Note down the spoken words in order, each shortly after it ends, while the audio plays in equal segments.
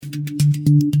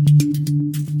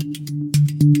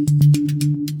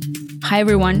Hi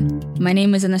everyone, my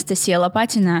name is Anastasia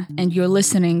Lopatina and you're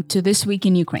listening to This Week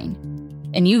in Ukraine,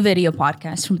 a new video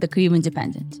podcast from the Kyiv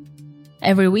Independent.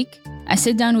 Every week, I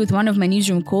sit down with one of my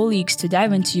newsroom colleagues to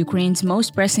dive into Ukraine's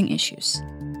most pressing issues.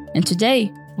 And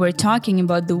today, we're talking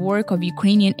about the work of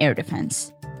Ukrainian air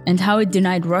defense and how it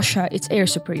denied Russia its air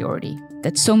superiority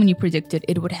that so many predicted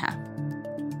it would have.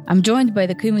 I'm joined by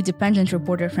the Kyiv Independent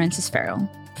reporter Francis Farrell.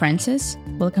 Francis,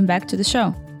 welcome back to the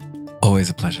show. Always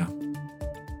a pleasure.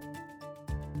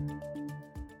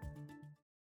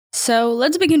 So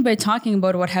let's begin by talking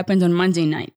about what happened on Monday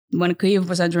night when Kyiv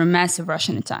was under a massive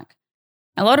Russian attack.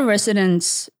 A lot of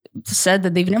residents said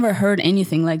that they've never heard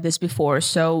anything like this before.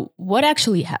 So what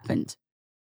actually happened?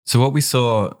 So what we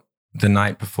saw the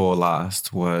night before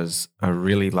last was a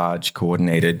really large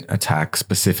coordinated attack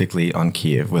specifically on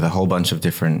Kyiv with a whole bunch of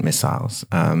different missiles.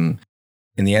 In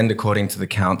the end, according to the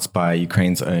counts by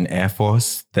Ukraine's own Air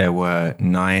Force, there were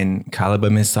 9 Caliber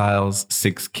missiles,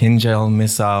 6 Kinjal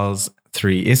missiles,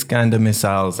 3 Iskander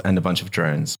missiles, and a bunch of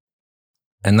drones.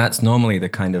 And that's normally the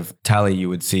kind of tally you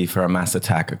would see for a mass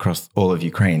attack across all of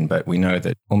Ukraine. But we know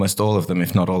that almost all of them,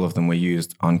 if not all of them, were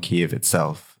used on Kyiv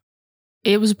itself.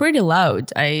 It was pretty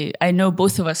loud. I know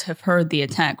both of us have heard the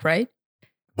attack, right?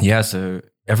 Yeah, so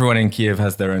everyone in Kyiv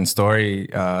has their own story.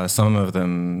 Some of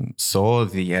them saw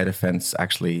the air defense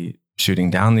actually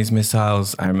shooting down these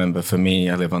missiles. I remember for me,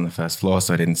 I live on the first floor,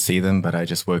 so I didn't see them, but I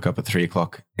just woke up at 3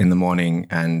 o'clock in the morning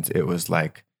and it was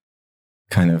like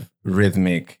kind of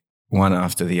rhythmic, one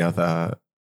after the other,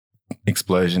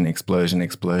 explosion.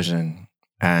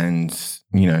 And,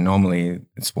 normally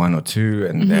it's 1 or 2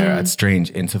 and they're at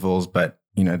strange intervals. But,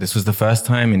 this was the first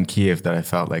time in Kyiv that I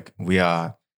felt like we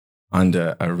are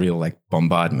under a real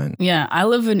bombardment. Yeah, I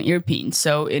live in Irpin,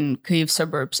 so in Kyiv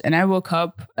suburbs, and I woke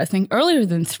up, I think, earlier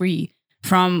than 3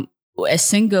 from a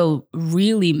single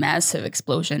really massive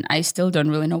explosion. I still don't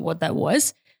really know what that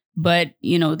was, but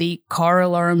the car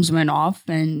alarms went off,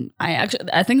 and I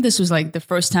think this was the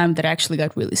first time that I actually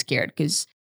got really scared, because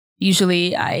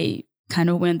usually I kind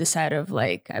of went the side of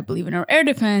I believe in our air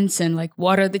defense, and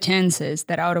what are the chances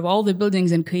that out of all the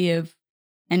buildings in Kyiv,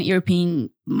 and Irpin,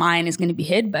 mine is going to be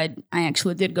hit, but I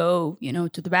actually did go,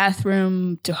 to the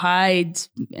bathroom to hide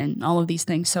and all of these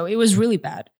things. So it was really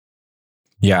bad.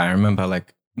 Yeah, I remember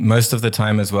most of the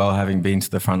time as well, having been to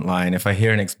the front line, if I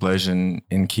hear an explosion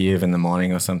in Kyiv in the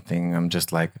morning or something, I'm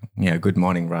just good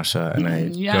morning, Russia. And I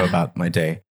go about my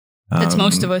day. That's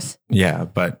most of us. Yeah,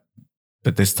 but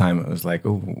this time it was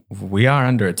we are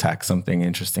under attack. Something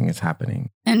interesting is happening.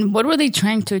 And what were they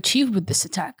trying to achieve with this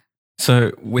attack?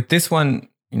 So with this one,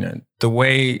 the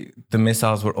way the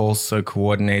missiles were all so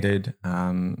coordinated,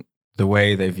 the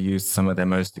way they've used some of their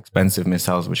most expensive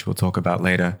missiles, which we'll talk about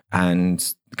later,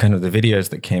 and kind of the videos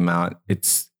that came out,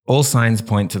 it's all signs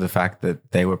point to the fact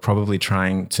that they were probably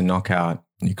trying to knock out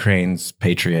Ukraine's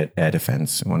Patriot air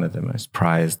defense, one of the most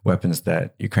prized weapons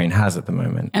that Ukraine has at the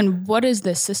moment. And what is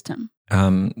this system?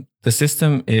 The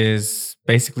system is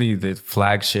basically the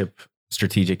flagship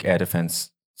strategic air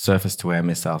defense surface-to-air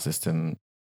missile system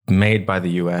made by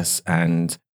the US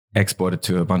and exported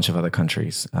to a bunch of other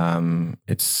countries.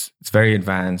 It's very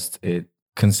advanced.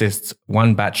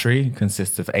 One battery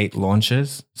consists of 8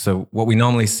 launchers. So what we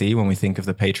normally see when we think of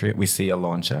the Patriot, we see a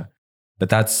launcher. But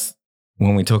that's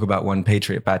when we talk about one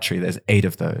Patriot battery, there's 8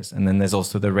 of those. And then there's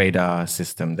also the radar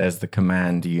system. There's the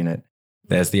command unit.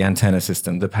 There's the antenna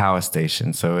system, the power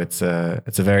station. So it's a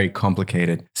very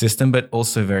complicated system, but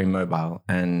also very mobile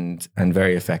and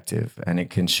very effective. And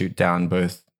it can shoot down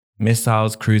both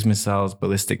missiles, cruise missiles,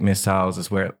 ballistic missiles, as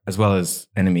well as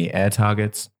enemy air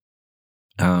targets,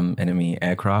 enemy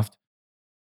aircraft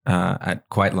at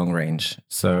quite long range.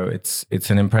 So it's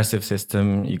an impressive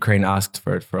system. Ukraine asked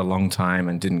for it for a long time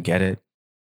and didn't get it.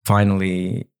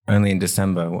 Finally, only in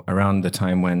December, around the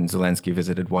time when Zelensky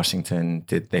visited Washington,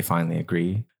 did they finally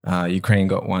agree. Ukraine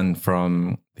got one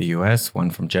from the US,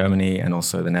 one from Germany, and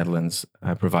also the Netherlands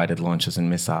provided launchers and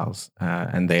missiles.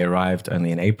 And they arrived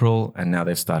only in April, and now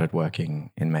they've started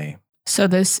working in May. So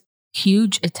this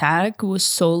huge attack was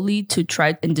solely to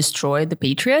try and destroy the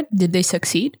Patriot? Did they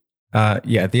succeed?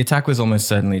 Yeah, the attack was almost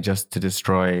certainly just to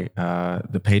destroy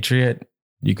the Patriot.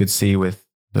 You could see with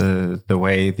the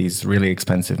way these really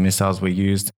expensive missiles were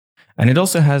used. And it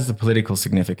also has the political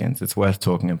significance it's worth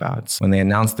talking about. When they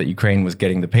announced that Ukraine was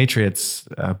getting the Patriots,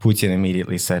 Putin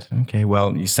immediately said, okay,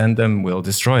 well, you send them, we'll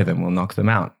destroy them, we'll knock them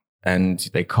out. And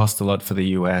they cost a lot for the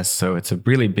US, so it's a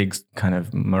really big kind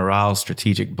of morale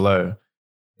strategic blow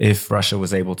if Russia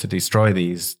was able to destroy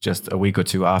these just a week or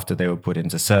 2 after they were put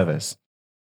into service.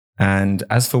 And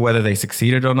as for whether they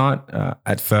succeeded or not,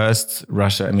 at first,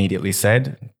 Russia immediately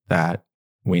said that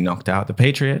we knocked out the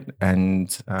Patriot.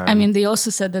 And I mean, they also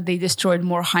said that they destroyed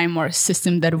more HIMARS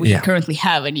system that we currently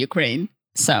have in Ukraine.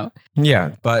 So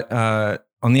yeah, but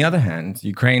on the other hand,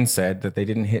 Ukraine said that they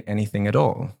didn't hit anything at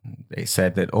all. They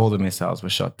said that all the missiles were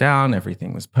shot down,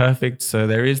 everything was perfect. So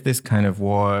there is this kind of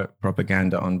war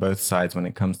propaganda on both sides when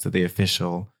it comes to the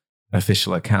official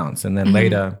accounts. And then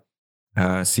later,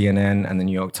 CNN and the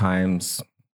New York Times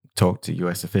talked to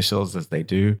US officials, as they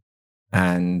do.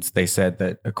 And they said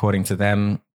that according to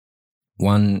them,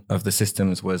 one of the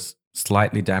systems was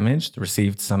slightly damaged,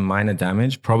 received some minor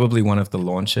damage, probably one of the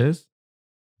launchers.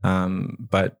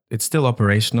 But it's still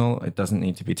operational. It doesn't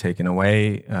need to be taken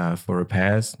away for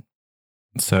repairs.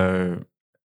 So,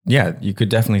 yeah, you could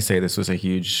definitely say this was a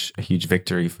huge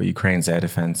victory for Ukraine's air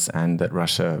defense, and that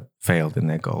Russia failed in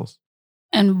their goals.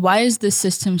 And why is this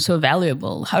system so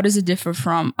valuable? How does it differ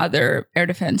from other air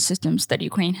defense systems that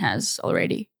Ukraine has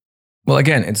already? Well,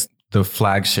 again, it's the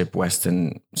flagship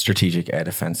Western strategic air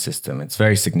defense system. It's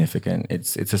very significant.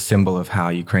 It's a symbol of how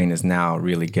Ukraine is now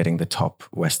really getting the top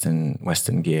Western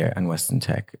gear and Western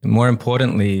tech. More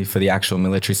importantly, for the actual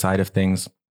military side of things,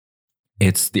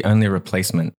 it's the only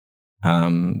replacement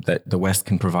that the West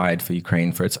can provide for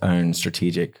Ukraine for its own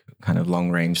strategic kind of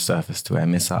long-range surface-to-air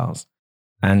missiles.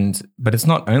 But it's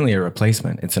not only a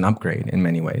replacement; it's an upgrade in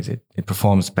many ways. It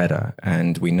performs better,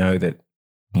 and we know that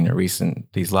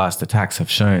these last attacks have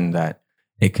shown that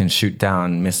it can shoot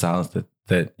down missiles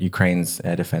that Ukraine's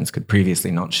air defense could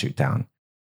previously not shoot down.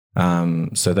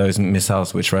 So those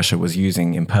missiles which Russia was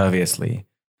using imperviously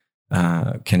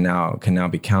can now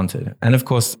be countered. And of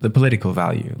course, the political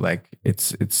value, like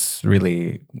it's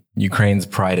really Ukraine's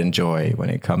pride and joy when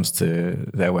it comes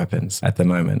to their weapons at the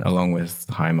moment, along with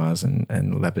HIMARS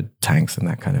and Leopard tanks and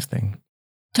that kind of thing.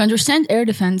 To understand air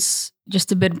defense just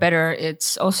a bit better,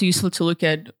 it's also useful to look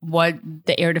at what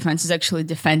the air defense is actually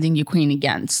defending Ukraine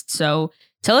against. So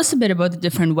tell us a bit about the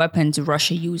different weapons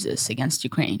Russia uses against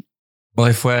Ukraine. Well,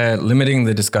 if we're limiting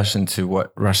the discussion to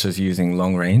what Russia's using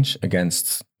long range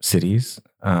against cities,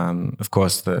 of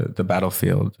course, the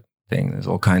battlefield thing, there's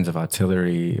all kinds of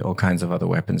artillery, all kinds of other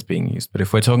weapons being used. But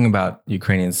if we're talking about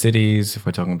Ukrainian cities, if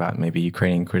we're talking about maybe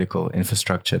Ukrainian critical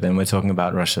infrastructure, then we're talking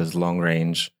about Russia's long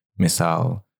range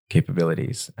missile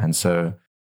capabilities. And so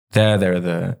there are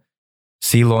the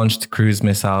sea-launched cruise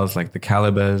missiles like the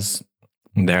Calibers.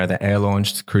 There are the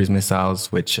air-launched cruise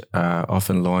missiles, which are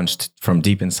often launched from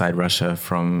deep inside Russia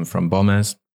from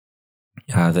bombers.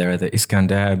 There are the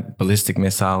Iskander ballistic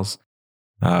missiles,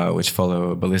 which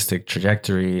follow a ballistic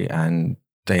trajectory, and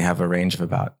they have a range of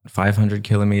about 500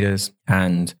 kilometers.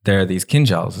 And there are these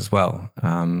Kinjals as well,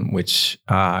 which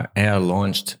are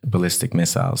air-launched ballistic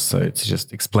missiles. So to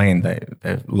just explain,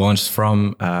 they're launched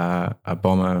from a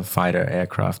bomber fighter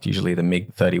aircraft, usually the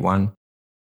MiG-31,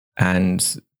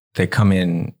 and they come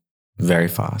in very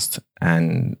fast,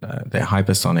 and they're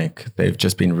hypersonic. They've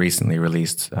just been recently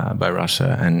released by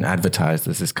Russia and advertised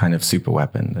as this kind of super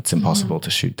weapon that's impossible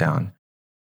to shoot down.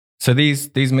 So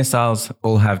these missiles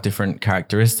all have different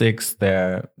characteristics.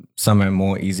 Some are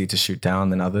more easy to shoot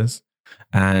down than others.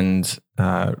 And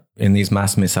in these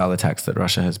mass missile attacks that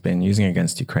Russia has been using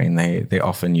against Ukraine, they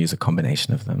often use a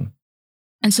combination of them.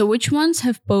 And so which ones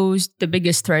have posed the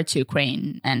biggest threat to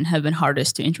Ukraine and have been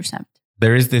hardest to intercept?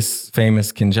 There is this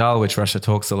famous Kinjal, which Russia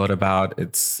talks a lot about.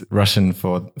 It's Russian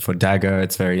for dagger.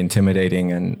 It's very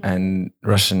intimidating. And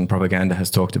Russian propaganda has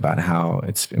talked about how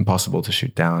it's impossible to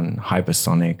shoot down,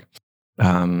 hypersonic.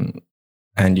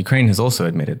 And Ukraine has also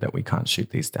admitted that we can't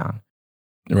shoot these down.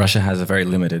 Russia has a very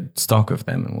limited stock of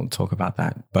them, and we'll talk about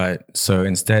that. But so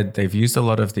instead, they've used a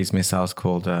lot of these missiles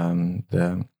called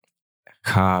the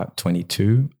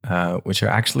Ka-22, which are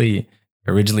actually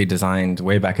originally designed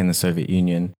way back in the Soviet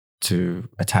Union to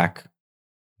attack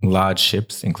large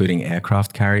ships, including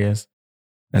aircraft carriers.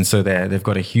 And so they've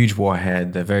got a huge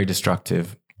warhead. They're very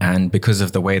destructive. And because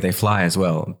of the way they fly as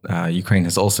well, Ukraine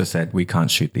has also said, we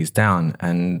can't shoot these down.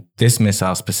 And this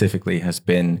missile specifically has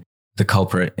been the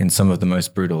culprit in some of the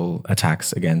most brutal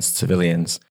attacks against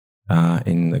civilians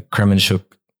in the Kremenchuk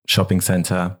shopping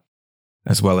center,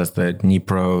 as well as the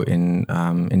Dnipro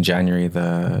in January,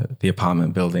 the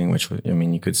apartment building, which,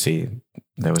 you could see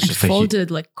there was just folded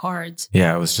like cards.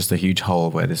 Yeah, it was just a huge hole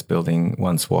where this building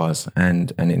once was.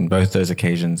 And in both those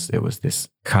occasions, it was this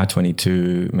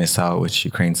Ka-22 missile, which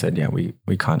Ukraine said,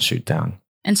 we can't shoot down.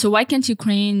 And so why can't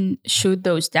Ukraine shoot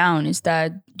those down? Is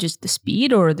that just the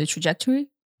speed or the trajectory?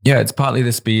 Yeah, it's partly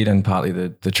the speed and partly the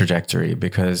trajectory,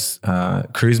 because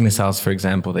cruise missiles, for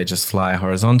example, they just fly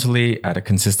horizontally at a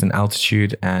consistent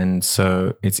altitude. And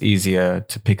so it's easier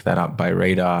to pick that up by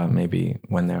radar, maybe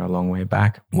when they're a long way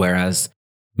back. Whereas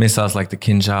missiles like the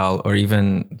Kinjal or even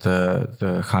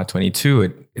the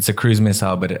Kha-22, it's a cruise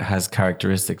missile, but it has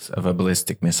characteristics of a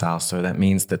ballistic missile. So that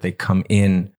means that they come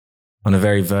in on a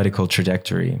very vertical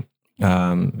trajectory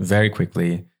very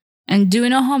quickly. And do you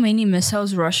know how many missiles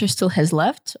Russia still has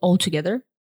left altogether?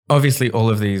 Obviously, all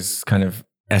of these kind of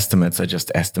estimates are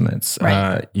just estimates.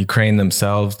 Right. Ukraine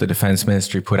themselves, the defense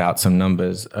ministry put out some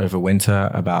numbers over winter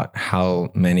about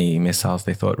how many missiles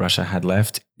they thought Russia had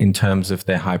left in terms of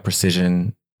their high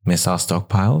precision missile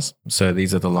stockpiles. So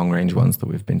these are the long range ones that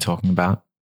we've been talking about.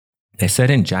 They said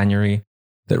in January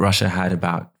that Russia had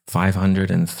about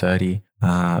 530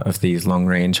 of these long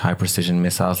range high precision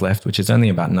missiles left, which is only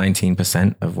about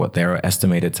 19% of what they were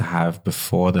estimated to have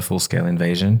before the full scale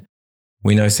invasion.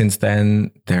 We know since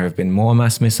then there have been more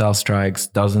mass missile strikes,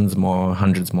 dozens more,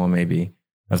 hundreds more maybe,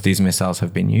 of these missiles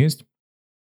have been used.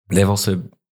 They've also,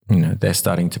 they're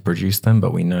starting to produce them,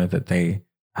 but we know that they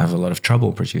have a lot of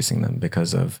trouble producing them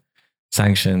because of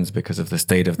sanctions, because of the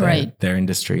state of their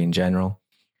industry in general.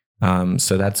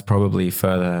 So that's probably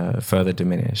further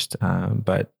diminished.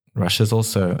 But Russia's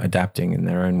also adapting in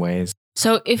their own ways.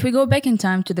 So if we go back in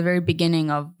time to the very beginning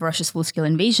of Russia's full-scale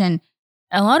invasion,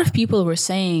 a lot of people were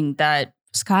saying that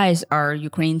skies are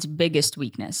Ukraine's biggest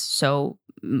weakness. So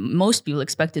most people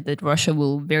expected that Russia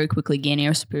will very quickly gain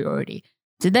air superiority.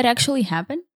 Did that actually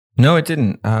happen? No, it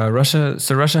didn't. Russia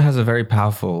has a very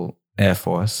powerful air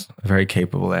force, a very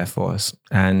capable air force.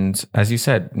 And as you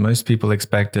said, most people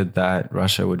expected that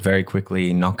Russia would very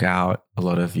quickly knock out a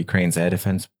lot of Ukraine's air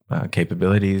defense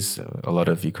capabilities, a lot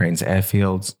of Ukraine's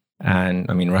airfields. And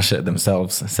I mean, Russia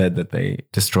themselves said that they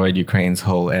destroyed Ukraine's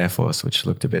whole air force, which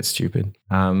looked a bit stupid.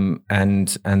 And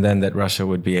then that Russia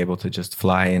would be able to just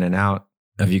fly in and out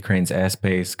of Ukraine's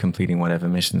airspace, completing whatever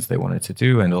missions they wanted to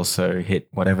do, and also hit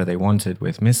whatever they wanted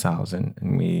with missiles. And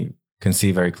we can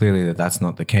see very clearly that that's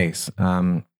not the case.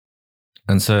 And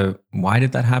so why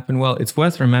did that happen? Well, it's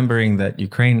worth remembering that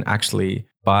Ukraine actually,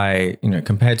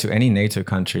 compared to any NATO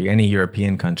country, any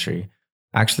European country,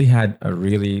 actually had a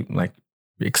really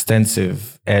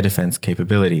extensive air defense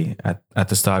capability at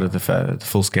the start of the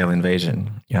full-scale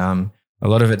invasion. A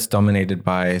lot of it's dominated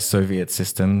by Soviet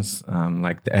systems,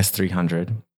 like the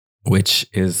S-300, which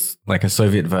is like a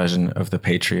Soviet version of the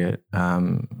Patriot,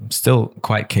 still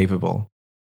quite capable,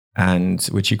 and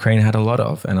which Ukraine had a lot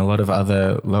of, and a lot of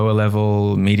other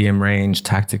lower-level, medium-range,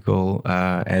 tactical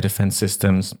air defense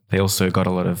systems. They also got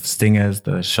a lot of Stingers,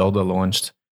 the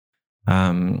shoulder-launched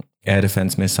air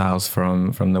defense missiles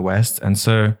from the West. And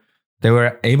so they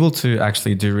were able to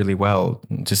actually do really well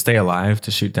to stay alive, to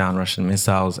shoot down Russian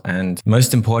missiles, and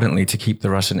most importantly, to keep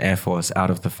the Russian Air Force out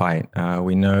of the fight.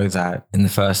 We know that in the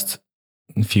first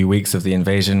few weeks of the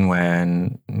invasion,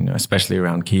 when, especially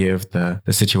around Kyiv,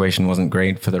 the situation wasn't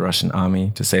great for the Russian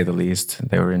army, to say the least.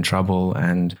 They were in trouble,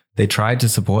 and they tried to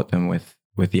support them with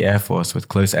the Air Force, with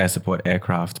close air support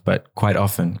aircraft. But quite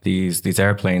often, these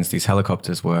airplanes, these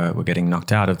helicopters were getting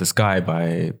knocked out of the sky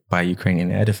by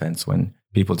Ukrainian air defense when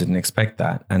people didn't expect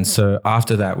that. And so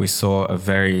after that, we saw a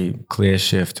very clear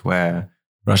shift where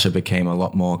Russia became a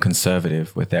lot more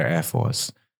conservative with their Air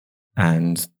Force.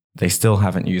 And they still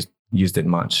haven't used it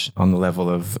much on the level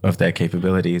of their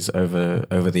capabilities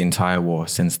over the entire war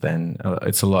since then.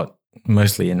 It's a lot,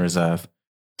 mostly in reserve.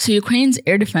 So Ukraine's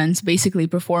air defense basically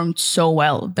performed so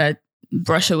well that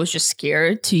Russia was just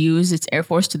scared to use its air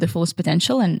force to the fullest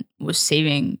potential and was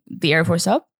saving the air force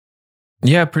up?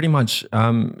 Yeah, pretty much.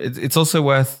 It's also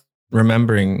worth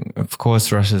remembering, of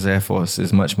course, Russia's air force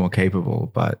is much more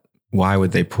capable, but why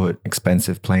would they put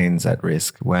expensive planes at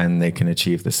risk when they can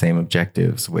achieve the same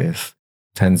objectives with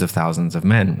tens of thousands of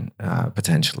men,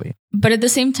 potentially? But at the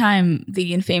same time,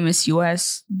 the infamous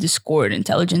US Discord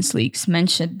intelligence leaks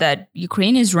mentioned that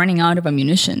Ukraine is running out of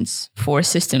ammunitions for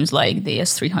systems like the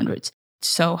S-300s.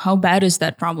 So how bad is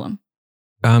that problem?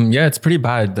 Yeah, it's pretty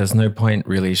bad. There's no point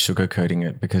really sugarcoating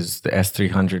it, because the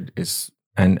S-300 is,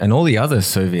 and all the other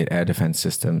Soviet air defense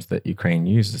systems that Ukraine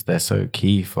uses, they're so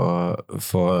key for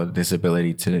this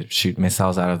ability to shoot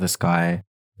missiles out of the sky,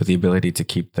 for the ability to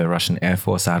keep the Russian Air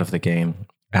Force out of the game.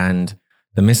 And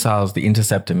the missiles, the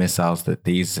interceptor missiles that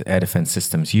these air defense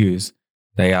systems use,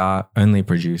 they are only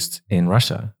produced in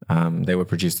Russia. They were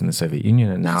produced in the Soviet Union,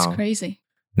 and That's crazy.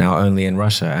 Now only in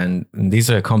Russia. And these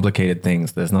are complicated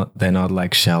things. They're not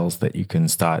like shells that you can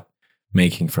start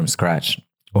making from scratch,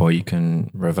 or you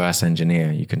can reverse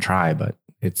engineer. You can try, but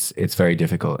it's very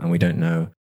difficult, and we don't know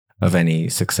of any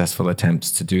successful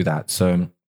attempts to do that. So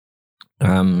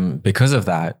because of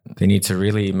that, they need to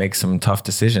really make some tough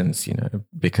decisions,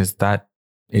 because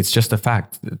it's just a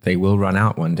fact that they will run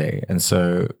out one day. And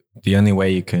so the only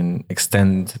way you can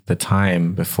extend the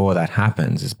time before that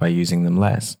happens is by using them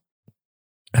less.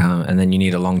 And then you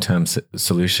need a long-term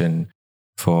solution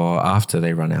for after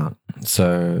they run out.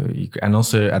 So, and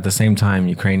also at the same time,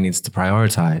 Ukraine needs to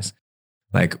prioritize,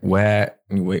 like where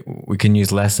we can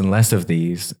use less and less of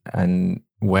these, and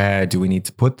where do we need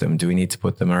to put them? Do we need to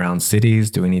put them around cities?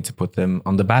 Do we need to put them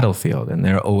on the battlefield? And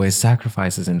there are always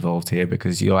sacrifices involved here,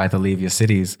 because you either leave your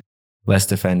cities less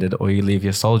defended or you leave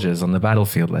your soldiers on the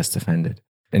battlefield less defended.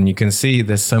 And you can see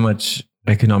there's so much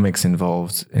economics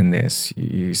involved in this.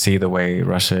 You see the way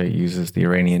Russia uses the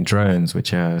Iranian drones,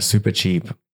 which are super cheap.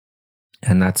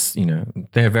 And that's,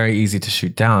 they're very easy to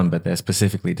shoot down, but they're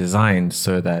specifically designed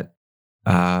so that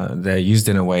they're used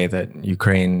in a way that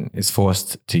Ukraine is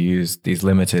forced to use these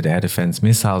limited air defense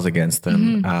missiles against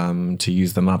them, to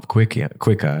use them up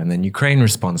quicker. And then Ukraine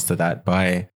responds to that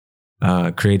by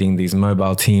creating these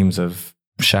mobile teams of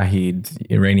Shahid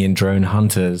Iranian drone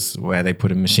hunters, where they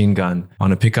put a machine gun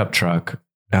on a pickup truck,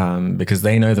 because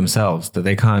they know themselves that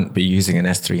they can't be using an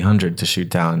S-300 to shoot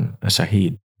down a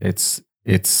Shahid. It's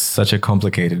such a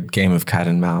complicated game of cat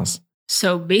and mouse.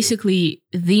 So basically,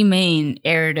 the main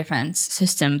air defense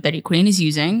system that Ukraine is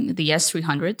using, the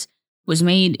S-300, was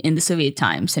made in the Soviet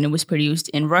times, and it was produced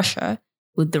in Russia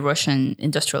with the Russian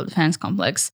industrial defense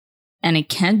complex. And it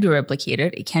can't be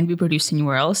replicated. It can't be produced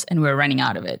anywhere else, and we're running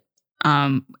out of it.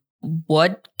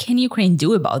 What can Ukraine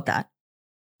do about that?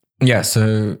 Yeah,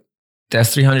 so the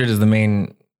S-300 is the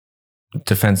main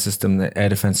defense system, the air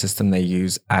defense system they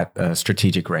use at a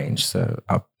strategic range, so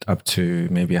up to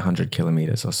maybe 100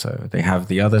 kilometers or so. They have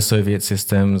the other Soviet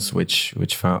systems which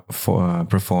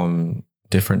perform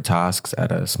different tasks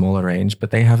at a smaller range,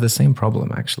 but they have the same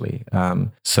problem actually.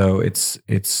 So it's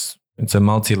a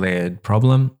multi-layered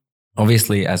problem.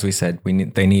 Obviously, as we said,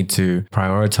 they need to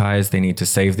prioritize. They need to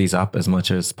save these up as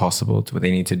much as possible.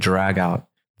 They need to drag out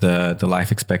the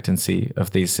life expectancy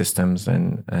of these systems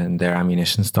and their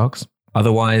ammunition stocks.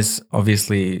 Otherwise,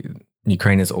 obviously,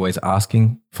 Ukraine is always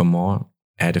asking for more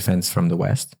air defense from the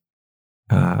West.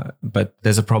 But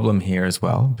there's a problem here as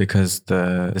well, because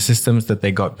the systems that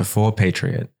they got before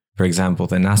Patriot, for example,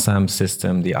 the NASAM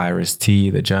system, the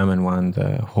Iris-T, the German one,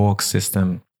 the Hawk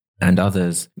system, and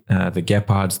others, the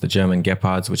Gepards, the German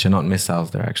Gepards, which are not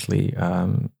missiles, they're actually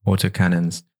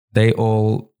autocannons. They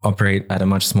all operate at a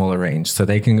much smaller range. So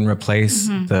they can replace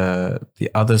the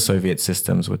other Soviet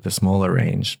systems with the smaller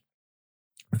range.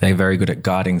 They're very good at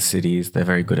guarding cities. They're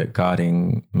very good at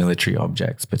guarding military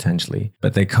objects, potentially.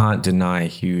 But they can't deny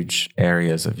huge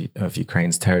areas of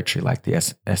Ukraine's territory like the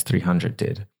S-300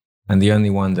 did. And the only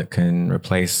one that can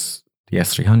replace the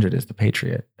S-300 is the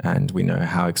Patriot. And we know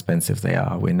how expensive they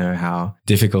are. We know how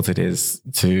difficult it is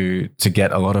to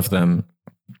get a lot of them.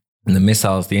 And the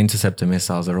missiles, the interceptor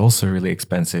missiles, are also really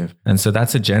expensive. And so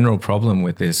that's a general problem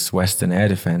with this Western air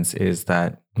defense, is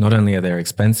that not only are they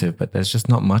expensive, but there's just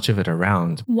not much of it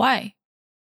around. Why?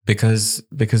 Because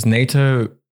NATO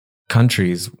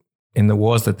countries, in the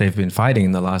wars that they've been fighting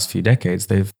in the last few decades,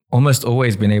 they've almost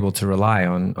always been able to rely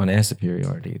on air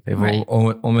superiority. They've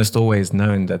almost always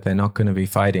known that they're not going to be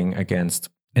fighting against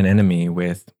an enemy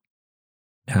with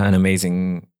an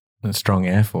amazing strong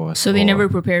air force. So they never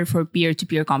prepared for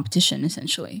peer-to-peer competition,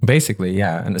 essentially. Basically,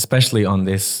 yeah. And especially on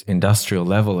this industrial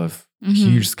level of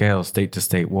huge scale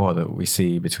state-to-state war that we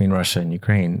see between Russia and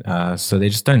Ukraine. So they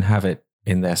just don't have it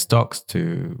in their stocks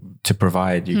to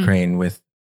provide Ukraine with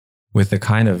the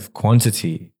kind of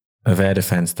quantity of air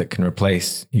defense that can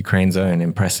replace Ukraine's own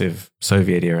impressive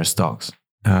Soviet-era stocks.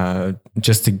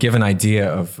 Just to give an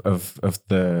idea of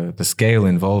the scale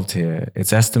involved here,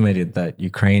 it's estimated that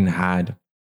Ukraine had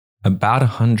about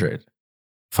 100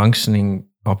 functioning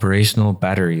operational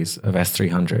batteries of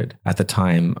S-300 at the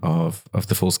time of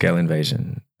the full-scale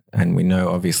invasion. And we know,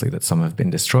 obviously, that some have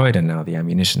been destroyed and now the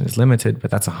ammunition is limited,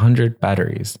 but that's 100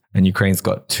 batteries. And Ukraine's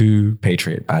got 2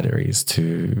 Patriot batteries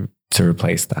to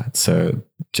replace that. So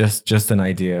just an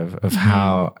idea of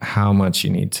how much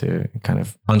you need to kind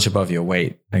of punch above your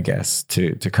weight, I guess,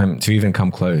 to even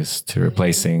come close to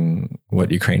replacing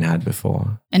what Ukraine had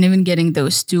before. And even getting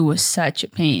those 2 was such a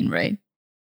pain, right?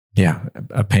 Yeah,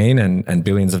 a pain and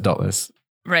billions of dollars.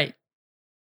 Right.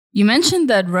 You mentioned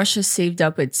that Russia saved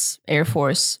up its air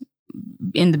force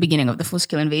in the beginning of the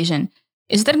full-scale invasion.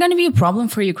 Is that going to be a problem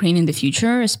for Ukraine in the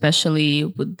future, especially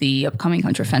with the upcoming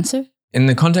counteroffensive? In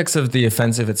the context of the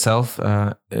offensive itself,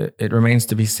 it remains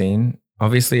to be seen.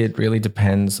 Obviously, it really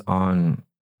depends on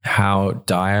how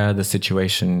dire the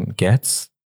situation gets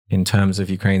in terms of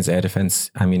Ukraine's air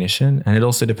defense ammunition. And it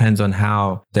also depends on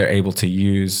how they're able to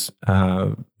use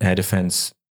air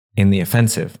defense in the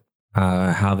offensive,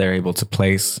 how they're able to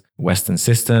place Western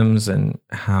systems and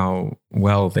how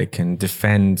well they can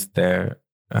defend their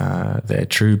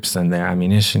troops and their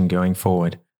ammunition going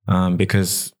forward.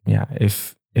 because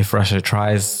if Russia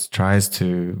tries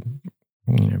to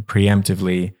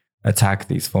preemptively attack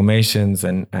these formations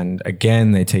and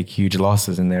again they take huge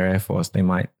losses in their air force, they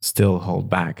might still hold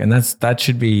back, and that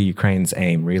should be Ukraine's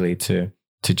aim, really, to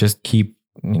just keep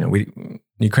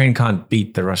Ukraine can't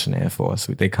beat the Russian air force,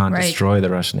 they can't destroy the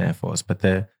Russian air force, but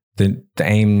the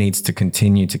aim needs to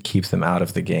continue to keep them out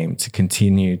of the game, to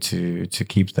continue to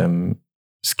keep them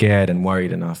scared and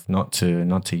worried enough not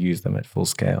to use them at full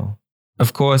scale.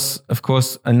 Of course,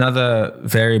 another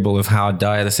variable of how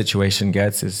dire the situation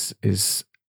gets is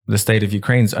the state of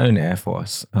Ukraine's own air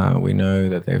force. We know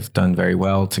that they've done very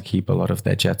well to keep a lot of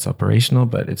their jets operational,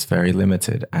 but it's very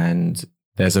limited. And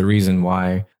there's a reason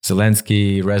why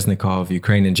Zelensky, Reznikov,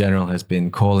 Ukraine in general has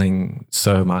been calling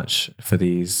so much for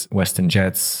these Western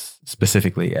jets,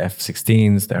 specifically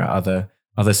F-16s. There are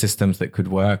other systems that could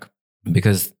work,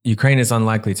 because Ukraine is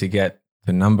unlikely to get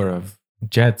the number of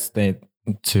jets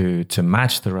to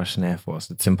match the Russian air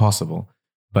force. It's impossible.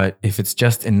 But if it's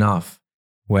just enough,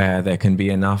 where there can be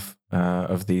enough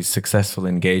of these successful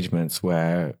engagements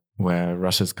where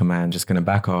Russia's command just going to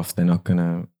back off, they're not going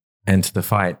to enter the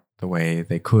fight the way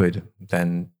they could,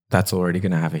 then that's already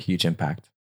going to have a huge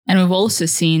impact. And we've also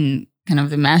seen kind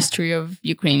of the mastery of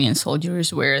Ukrainian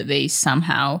soldiers, where they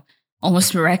somehow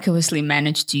almost miraculously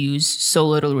managed to use so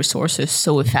little resources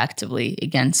so effectively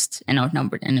against an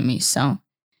outnumbered enemy. So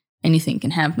anything can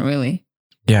happen, really.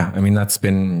 Yeah, I mean, that's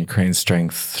been Ukraine's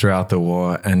strength throughout the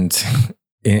war. And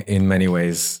in many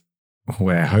ways,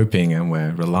 we're hoping and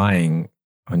we're relying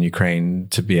on Ukraine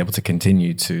to be able to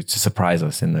continue to surprise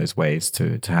us in those ways,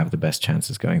 to have the best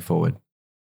chances going forward.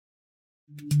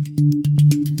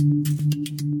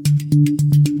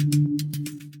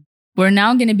 We're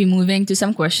now going to be moving to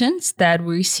some questions that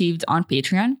we received on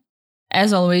Patreon.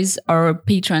 As always, our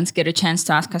patrons get a chance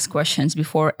to ask us questions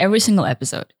before every single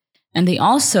episode. And they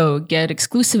also get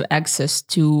exclusive access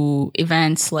to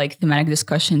events like thematic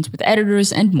discussions with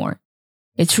editors and more.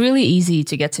 It's really easy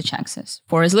to get such access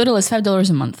for as little as $5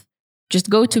 a month. Just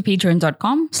go to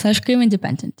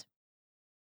patreon.com/Kyiv-Independent.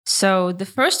 So the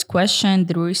first question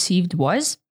that we received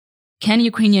was, can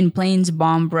Ukrainian planes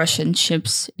bomb Russian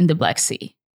ships in the Black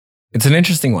Sea? It's an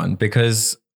interesting one,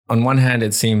 because on one hand,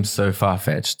 it seems so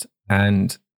far-fetched.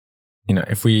 And,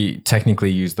 if we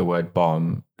technically use the word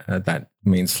bomb, that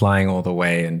means flying all the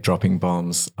way and dropping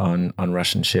bombs on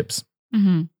Russian ships.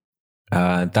 Mm-hmm.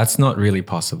 That's not really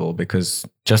possible, because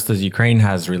just as Ukraine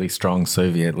has really strong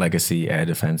Soviet legacy air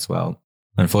defense, well,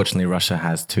 unfortunately, Russia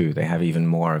has too. They have even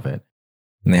more of it,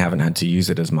 and they haven't had to use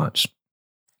it as much.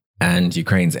 And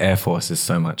Ukraine's air force is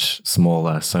so much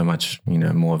smaller, so much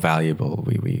more valuable.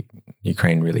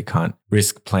 Ukraine really can't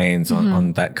risk planes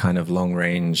on that kind of long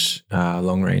range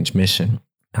mission.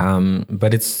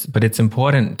 But it's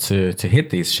important to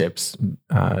hit these ships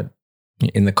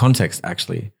in the context,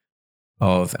 actually,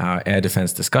 of our air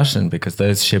defense discussion, because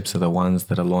those ships are the ones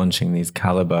that are launching these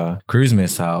Caliber cruise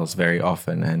missiles very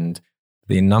often, and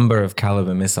the number of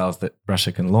Caliber missiles that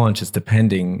Russia can launch is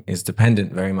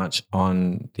dependent very much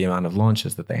on the amount of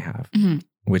launches that they have,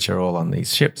 which are all on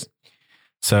these ships.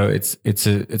 So it's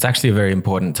actually a very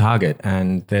important target,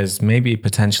 and there's maybe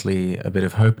potentially a bit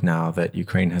of hope now that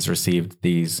Ukraine has received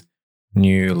these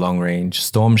new long-range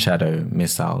Storm Shadow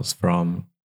missiles from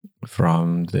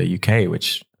the UK,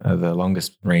 which are the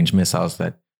longest range missiles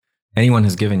that anyone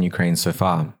has given Ukraine so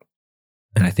far.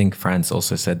 And I think France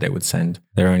also said they would send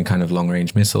their own kind of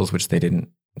long-range missiles, which they didn't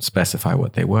specify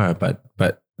what they were.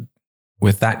 But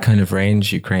with that kind of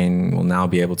range, Ukraine will now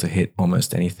be able to hit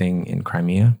almost anything in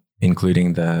Crimea,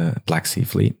 including the Black Sea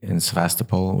Fleet in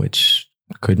Sevastopol, which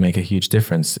could make a huge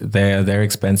difference. They're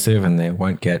expensive, and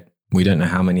we don't know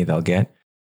how many they'll get.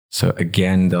 So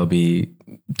again, there'll be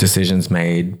decisions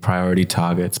made, priority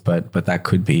targets, but that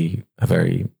could be a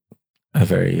very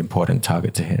important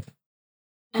target to hit.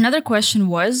 Another question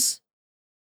was,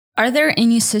 are there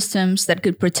any systems that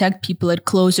could protect people at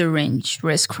closer range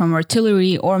risk from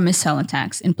artillery or missile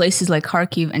attacks in places like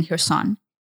Kharkiv and Kherson?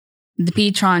 The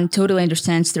patron totally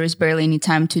understands there is barely any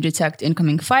time to detect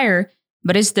incoming fire,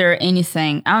 but is there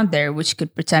anything out there which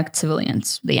could protect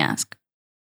civilians, they ask?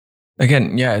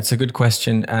 Again, yeah, it's a good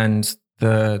question. And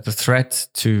the threat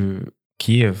to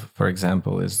Kyiv, for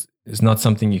example, is not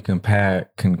something you can compare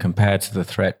to the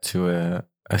threat to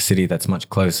a city that's much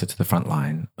closer to the front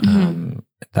line.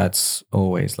 That's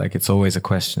always it's always a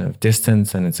question of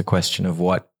distance, and it's a question of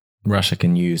what Russia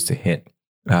can use to hit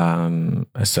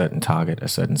a certain target, a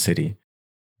certain city.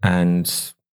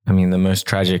 And I mean, the most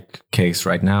tragic case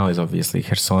right now is obviously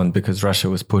Kherson, because Russia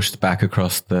was pushed back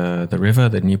across the river,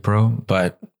 the Dnipro,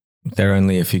 but they're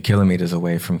only a few kilometers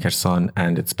away from Kherson,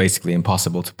 and it's basically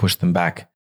impossible to push them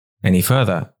back any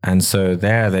further. And so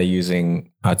they're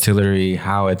using artillery,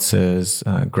 howitzers,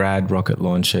 Grad rocket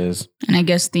launchers. And I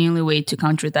guess the only way to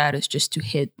counter that is just to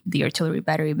hit the artillery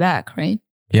battery back, right?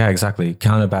 Yeah, exactly.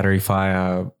 Counter battery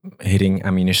fire, hitting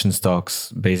ammunition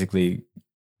stocks, basically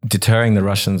deterring the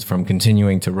Russians from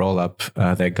continuing to roll up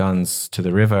their guns to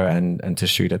the river and to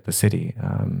shoot at the city.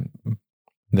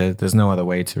 There's no other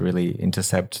way to really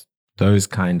intercept those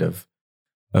kind of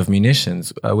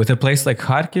munitions. With a place like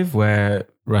Kharkiv, where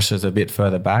Russia's a bit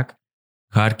further back,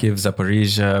 Kharkiv,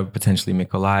 Zaporizhia, potentially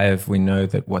Mykolaiv, we know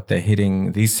that what they're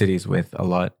hitting these cities with a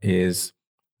lot is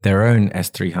their own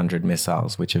S-300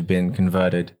 missiles, which have been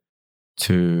converted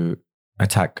to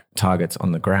attack targets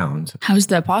on the ground. How is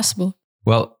that possible?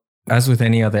 Well, as with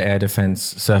any other air defense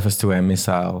surface-to-air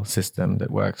missile system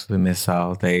that works with a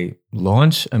missile, they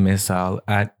launch a missile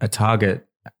at a target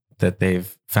that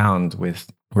they've found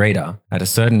with radar at a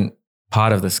certain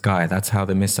part of the sky. That's how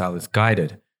the missile is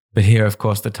guided. But here, of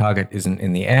course, the target isn't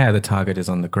in the air, the target is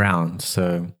on the ground.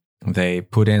 So they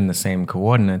put in the same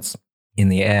coordinates in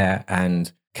the air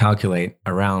and calculate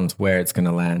around where it's going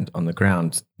to land on the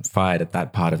ground, fired at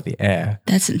that part of the air.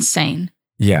 That's insane.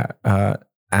 Yeah.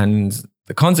 And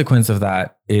the consequence of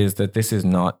that is that this is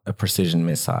not a precision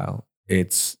missile.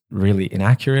 It's really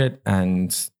inaccurate.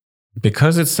 And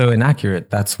because it's so inaccurate,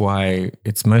 that's why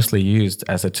it's mostly used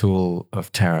as a tool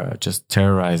of terror, just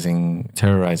terrorizing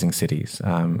cities.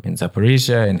 In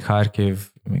Zaporizhia, in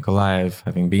Kharkiv, Mykolaiv,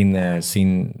 having been there,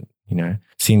 seen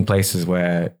places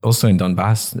where, also in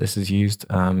Donbass, this is used,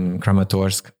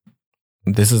 Kramatorsk.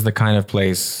 This is the kind of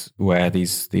place where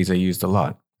these are used a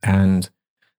lot. And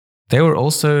they were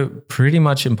also pretty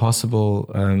much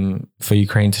impossible for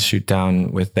Ukraine to shoot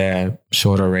down with their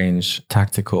shorter range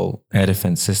tactical air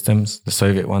defense systems, the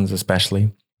Soviet ones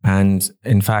especially. And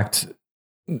in fact,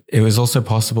 it was also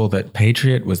possible that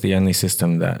Patriot was the only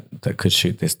system that could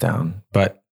shoot this down.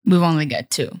 But we've only got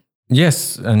two.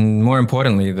 Yes, and more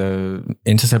importantly, the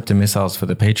interceptor missiles for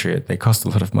the Patriot, they cost a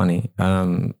lot of money,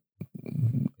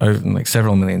 like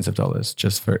several millions of dollars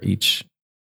just for each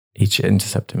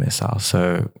interceptor missile.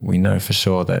 So we know for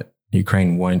sure that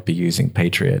Ukraine won't be using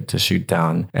Patriot to shoot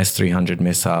down S-300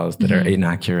 missiles that are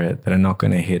inaccurate, that are not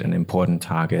going to hit an important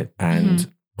target,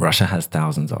 and Russia has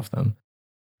thousands of them.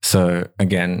 So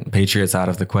again, Patriot's out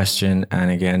of the question,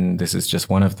 and again, this is just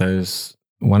one of those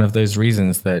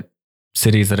reasons that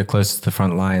cities that are closest to the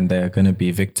front line, they're going to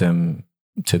be victim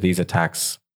to these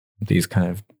attacks, this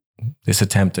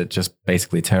attempt at just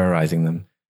basically terrorizing them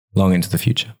long into the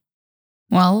future.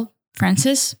 Well,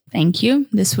 Francis, thank you.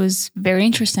 This was very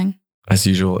interesting. As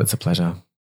usual, it's a pleasure.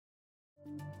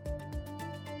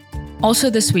 Also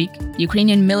this week,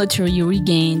 Ukrainian military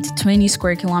regained 20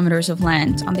 square kilometers of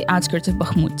land on the outskirts of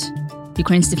Bakhmut,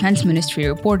 Ukraine's defense ministry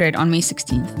reported on May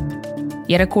 16th.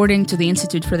 Yet according to the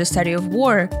Institute for the Study of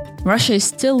War, Russia is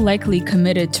still likely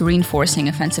committed to reinforcing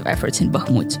offensive efforts in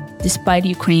Bakhmut, despite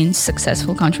Ukraine's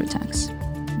successful counterattacks.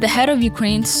 The head of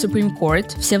Ukraine's Supreme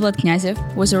Court, Всеволод Knyazhev,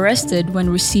 was arrested when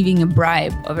receiving a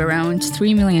bribe of around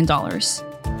 $3 million.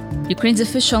 Ukraine's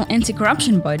official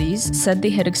anti-corruption bodies said they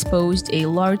had exposed a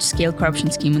large-scale corruption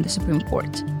scheme in the Supreme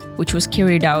Court, which was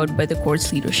carried out by the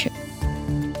court's leadership.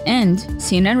 And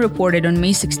CNN reported on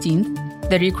May 16th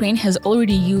that Ukraine has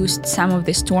already used some of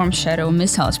the Storm Shadow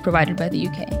missiles provided by the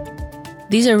UK.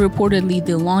 These are reportedly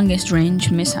the longest-range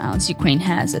missiles Ukraine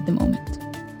has at the moment.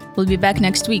 We'll be back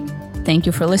next week. Thank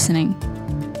you for listening.